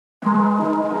Esta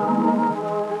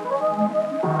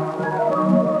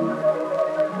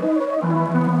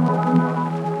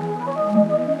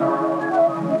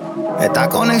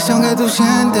conexión que tú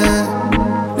sientes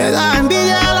le da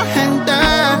envidia a la gente.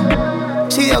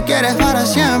 Si Dios quiere es para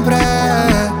siempre,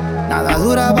 nada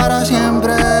dura para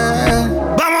siempre.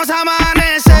 Vamos a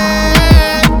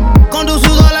amanecer con tu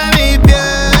sudor en mi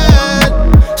piel.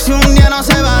 Si un día nos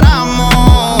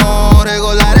separamos,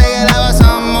 recordaré que la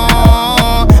pasamos.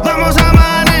 Vamos a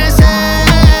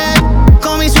amanecer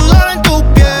con mi sudor en tu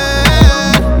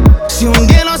piel. Si un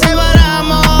día nos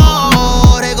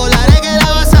separamos, recordaré que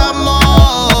la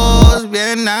pasamos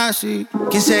bien así.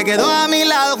 Quien se quedó a mi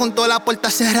lado con todas las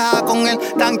puertas cerradas, con el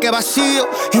tanque vacío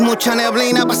y mucha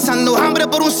neblina, pasando hambre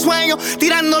por un sueño,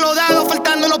 tirando los dados,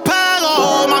 faltando los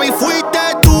pagos. Mami, fuiste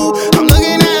tú, ando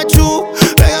quien es tú.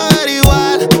 Venga a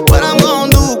averiguar, what I'm gonna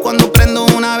do. Cuando prendo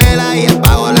una vela y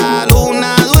apago la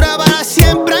luna, dura para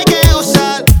siempre, hay que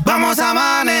gozar. Vamos a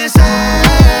amanecer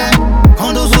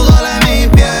con tu sudor en mi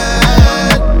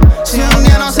piel. Si un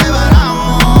día nos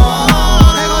separamos,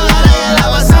 recordaré que la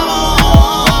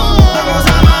pasamos. Vamos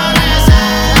a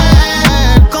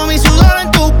amanecer con mi sudor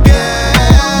en tu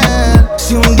piel.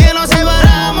 Si un día nos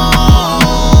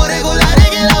separamos, recordaré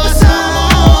que la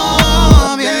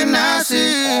pasamos bien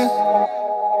así.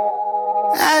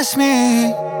 Ask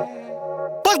me,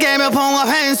 ¿por qué me pongo a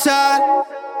pensar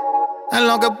en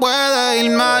lo que puede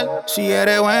ir mal si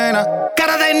eres buena?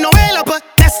 Cara de novela, pues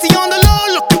cuestión de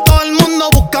lo que todo el mundo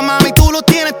busca, mami, tú lo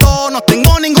tienes todo. No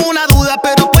tengo ninguna duda,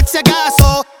 pero por si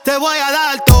acaso te voy a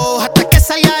dar todo hasta que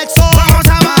salga el sol. Vamos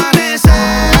a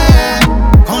amanecer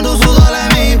con tu sudor en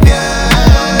mi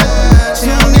piel. Si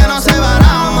un día nos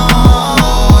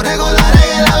separamos, recordaré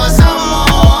que la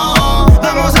pasamos.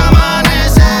 Vamos a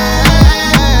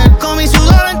amanecer con mi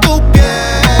sudor en tu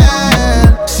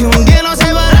piel. Si un día nos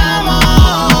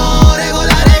separamos,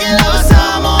 recordaré que la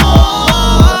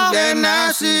pasamos bien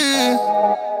así.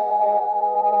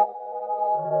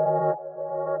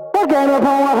 ¿Por qué me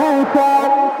pongo a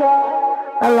pensar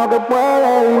en lo que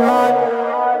puede ir mal?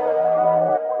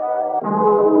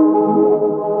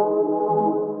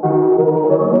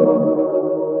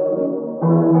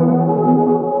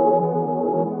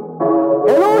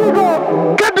 El único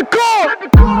Kev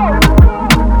Decor.